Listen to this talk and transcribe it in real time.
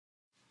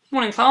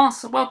Morning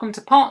class, welcome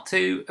to part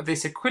 2 of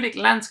this acrylic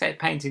landscape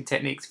painting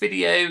techniques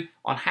video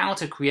on how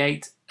to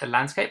create a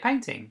landscape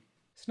painting.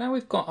 So now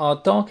we've got our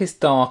darkest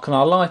dark and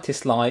our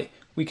lightest light,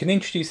 we can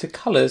introduce the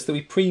colours that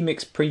we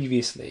pre-mixed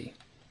previously.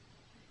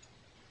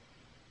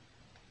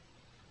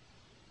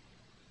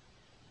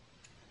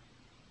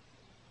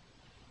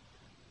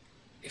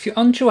 If you're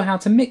unsure how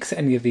to mix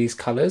any of these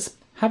colours,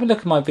 have a look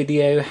at my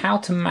video how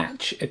to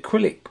match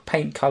acrylic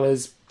paint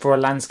colours for a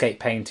landscape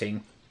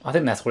painting. I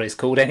think that's what it's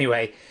called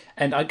anyway.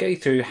 And I go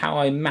through how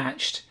I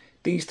matched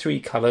these three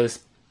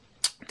colours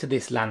to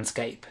this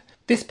landscape.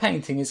 This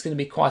painting is going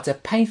to be quite a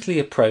painterly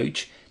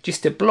approach,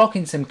 just to block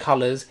in some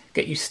colours,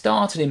 get you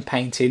started in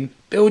painting,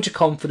 build your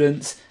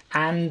confidence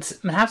and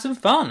have some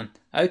fun.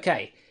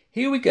 Okay,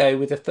 here we go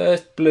with the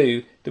first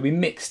blue that we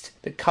mixed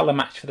the colour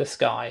match for the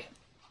sky.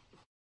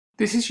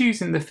 This is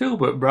using the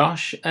filbert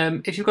brush.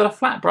 If you've got a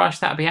flat brush,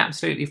 that'll be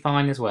absolutely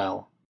fine as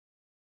well.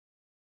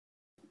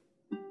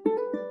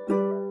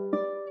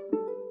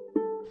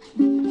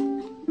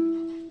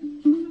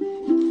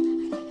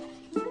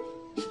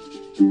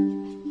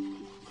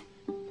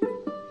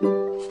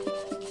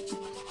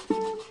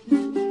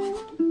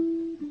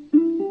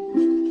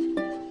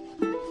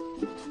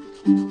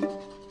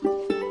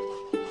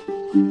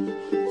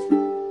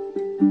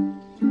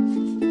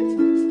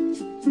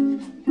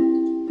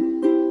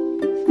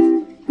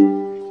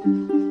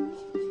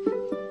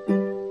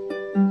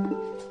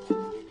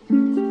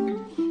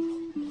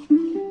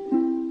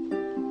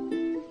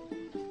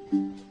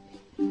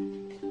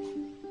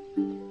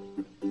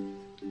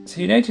 So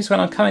you notice when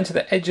I'm coming to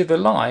the edge of the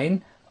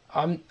line,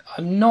 I'm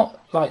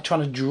not like trying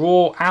to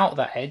draw out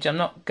that edge. I'm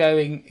not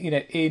going,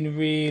 in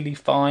really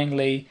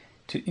finely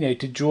to,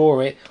 to draw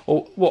it.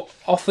 Or what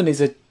often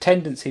is a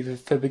tendency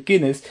for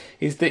beginners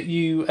is that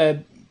you,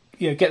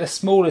 get the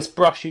smallest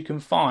brush you can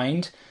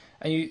find,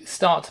 and you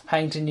start to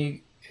paint, and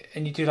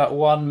you do like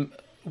one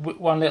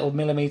little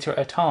millimetre at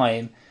a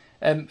time.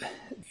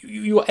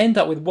 You'll end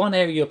up with one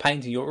area you're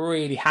painting you're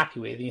really happy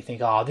with, and you think,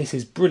 oh, this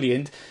is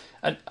brilliant.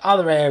 And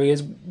other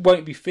areas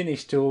won't be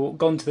finished or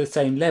gone to the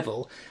same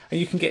level, and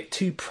you can get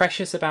too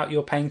precious about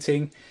your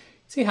painting.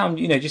 See how I'm,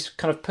 just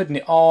kind of putting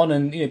it on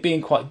and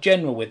being quite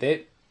general with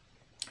it.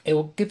 It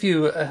will give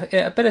you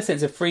a better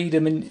sense of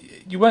freedom, and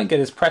you won't get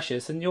as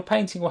precious, and your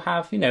painting will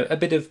have a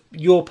bit of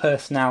your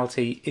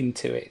personality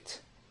into it.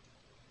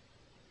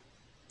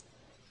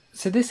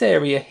 So this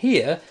area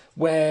here,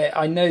 where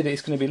I know that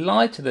it's going to be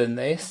lighter than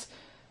this,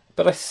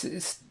 but I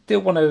still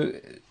want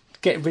to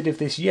get rid of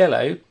this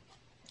yellow.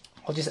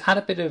 I'll just add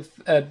a bit of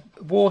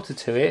water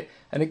to it,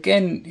 and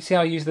again, you see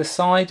how I use the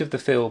side of the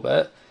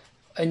filbert,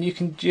 and you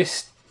can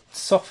just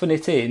soften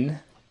it in.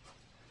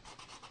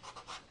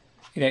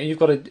 You've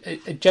got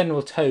a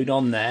general tone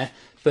on there,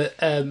 but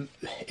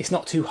it's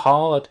not too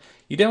hard.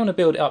 You don't want to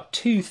build it up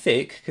too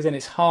thick, because then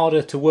it's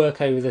harder to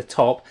work over the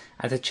top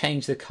and to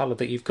change the colour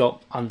that you've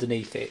got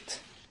underneath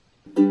it.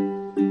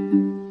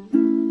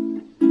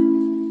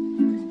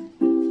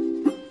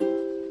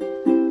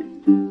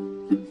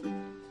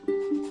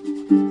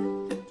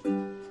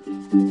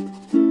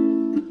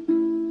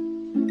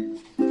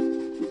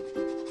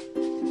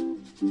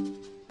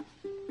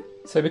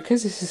 So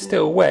because this is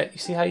still wet, you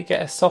see how you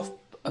get a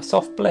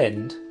soft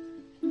blend?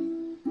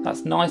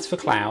 That's nice for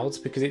clouds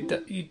because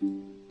you're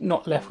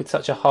not left with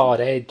such a hard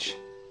edge.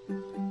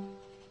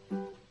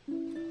 And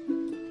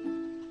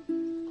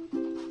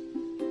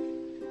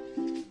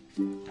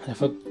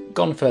if I've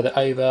gone further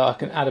over, I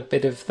can add a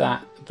bit of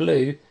that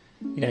blue,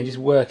 just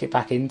work it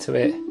back into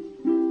it.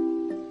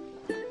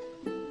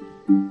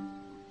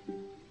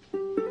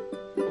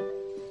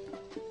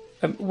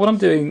 What I'm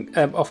doing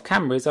off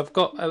camera is I've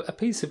got a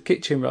piece of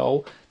kitchen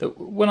roll that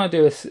when I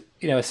do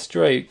a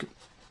stroke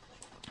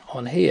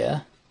on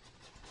here,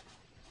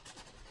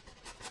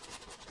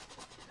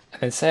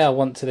 and then say I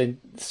want to then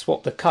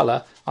swap the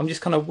colour, I'm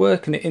just kind of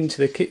working it into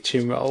the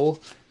kitchen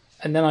roll,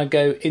 and then I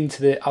go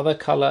into the other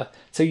colour.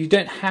 So you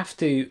don't have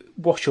to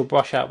wash your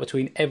brush out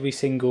between every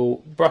single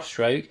brush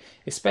stroke,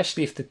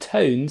 especially if the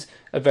tones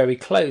are very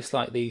close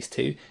like these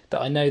two,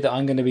 that I know that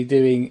I'm going to be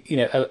doing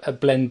a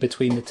blend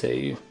between the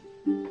two.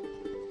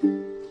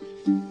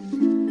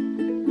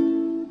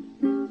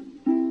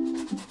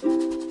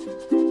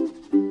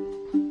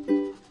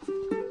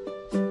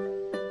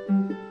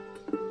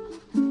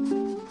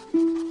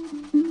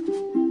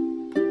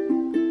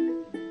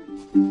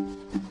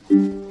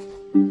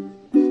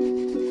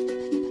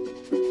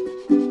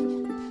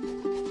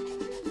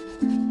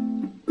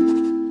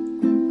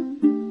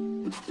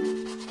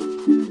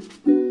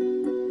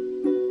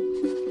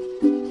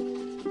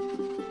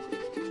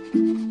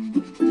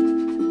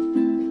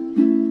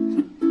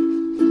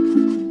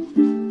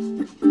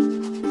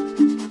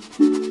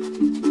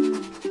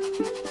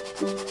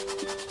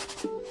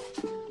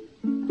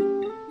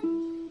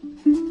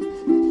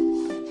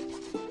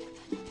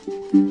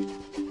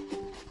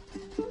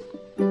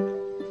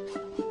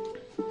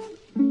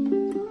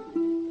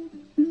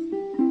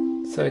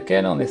 So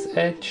again on this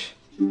edge,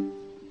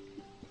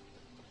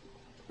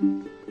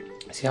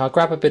 see how I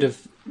grab a bit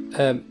of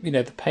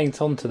the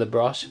paint onto the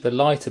brush, the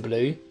lighter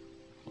blue,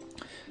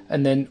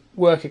 and then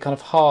work it kind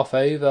of half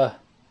over.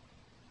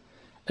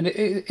 And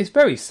it's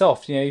very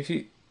soft, you know. If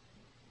you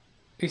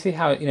see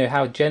how, you know,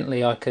 how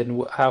gently I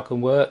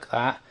can work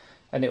that,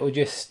 and it will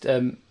just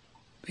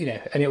you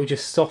know, and it will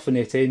just soften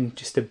it in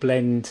just to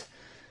blend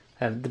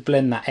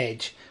that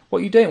edge.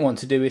 What you don't want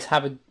to do is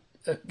have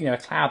a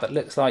cloud that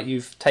looks like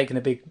you've taken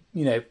a big,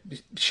 you know,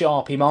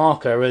 Sharpie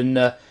marker and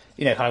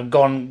you know, kind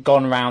of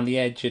gone around the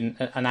edge and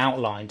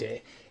outlined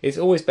it. It's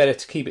always better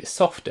to keep it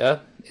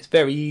softer. It's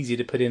very easy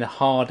to put in a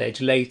hard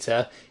edge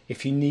later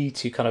if you need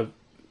to kind of,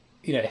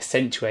 you know,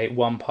 accentuate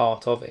one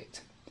part of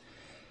it.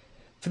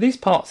 For these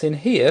parts in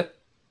here,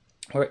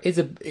 where it is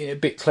a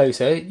bit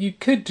closer, you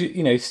could,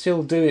 you know,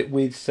 still do it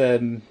with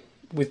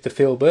the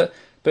filbert,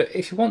 but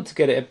if you want to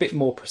get it a bit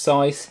more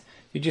precise,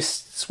 you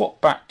just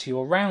swap back to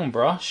your round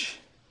brush.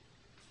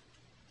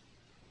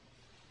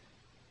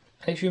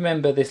 And if you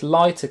remember this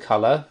lighter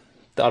colour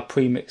that I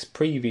pre-mixed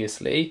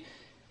previously,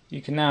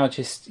 you can now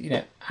just, you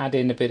know, add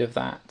in a bit of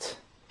that.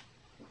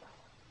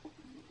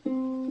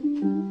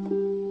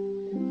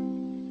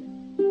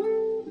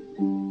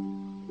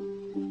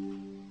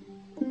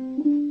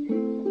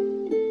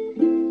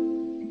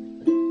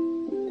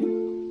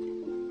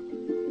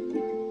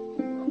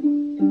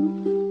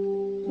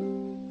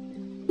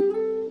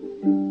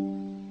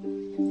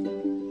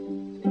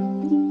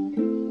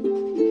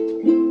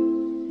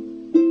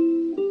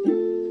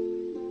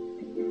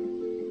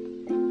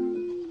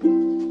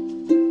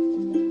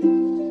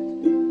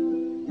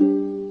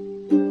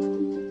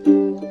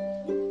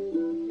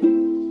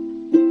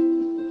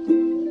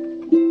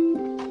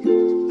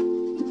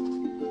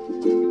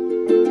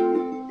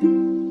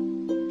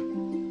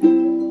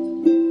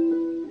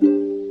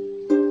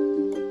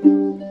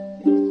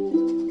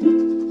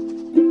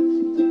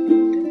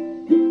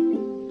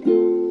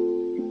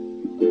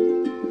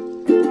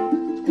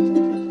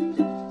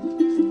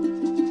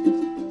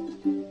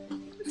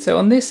 So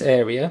on this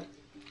area,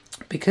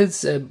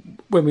 because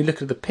when we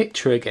look at the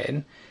picture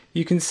again,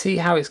 you can see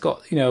how it's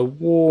got, you know,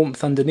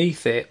 warmth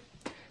underneath it.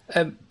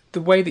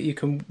 The way that you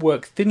can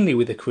work thinly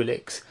with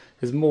acrylics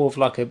is more of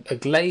like a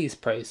glaze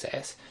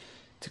process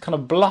to kind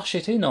of blush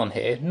it in on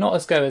here, not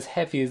as go as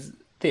heavy as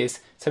this,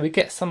 so we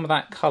get some of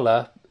that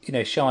colour, you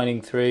know,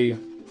 shining through.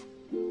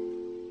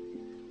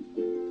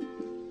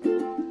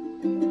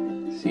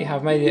 See how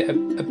I've made it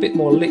a bit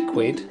more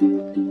liquid.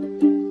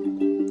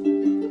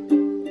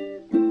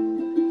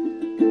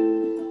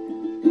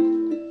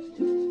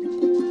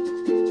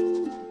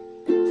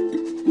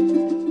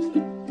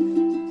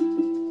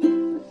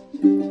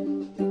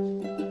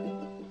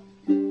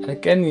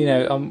 Again, you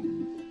know, I'm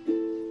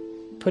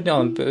putting it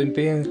on but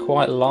being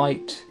quite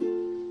light.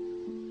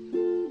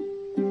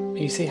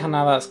 You see how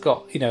now that's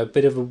got, you know, a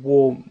bit of a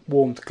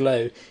warmed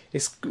glow.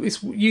 It's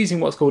using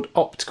what's called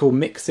optical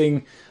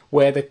mixing,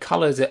 where the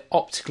colours are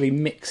optically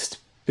mixed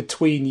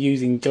between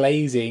using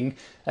glazing,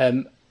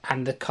 and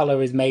the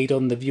colour is made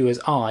on the viewer's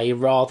eye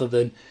rather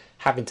than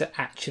having to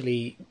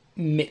actually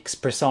mix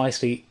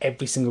precisely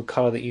every single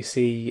colour that you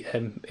see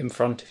in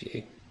front of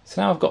you.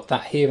 So now I've got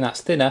that here and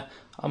that's thinner,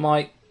 I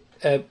might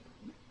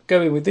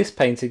go in with this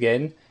paint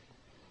again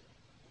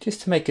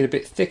just to make it a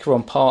bit thicker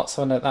on parts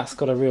so I know that's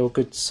got a real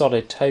good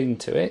solid tone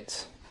to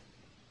it.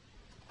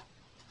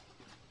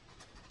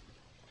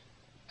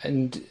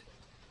 And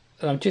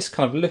I'm just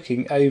kind of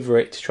looking over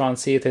it to try and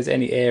see if there's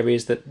any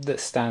areas that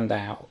stand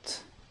out.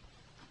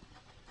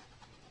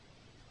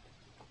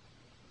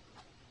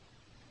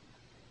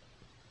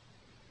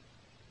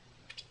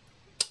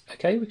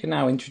 Okay, we can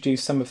now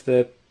introduce some of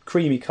the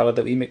creamy colour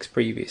that we mixed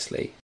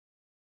previously.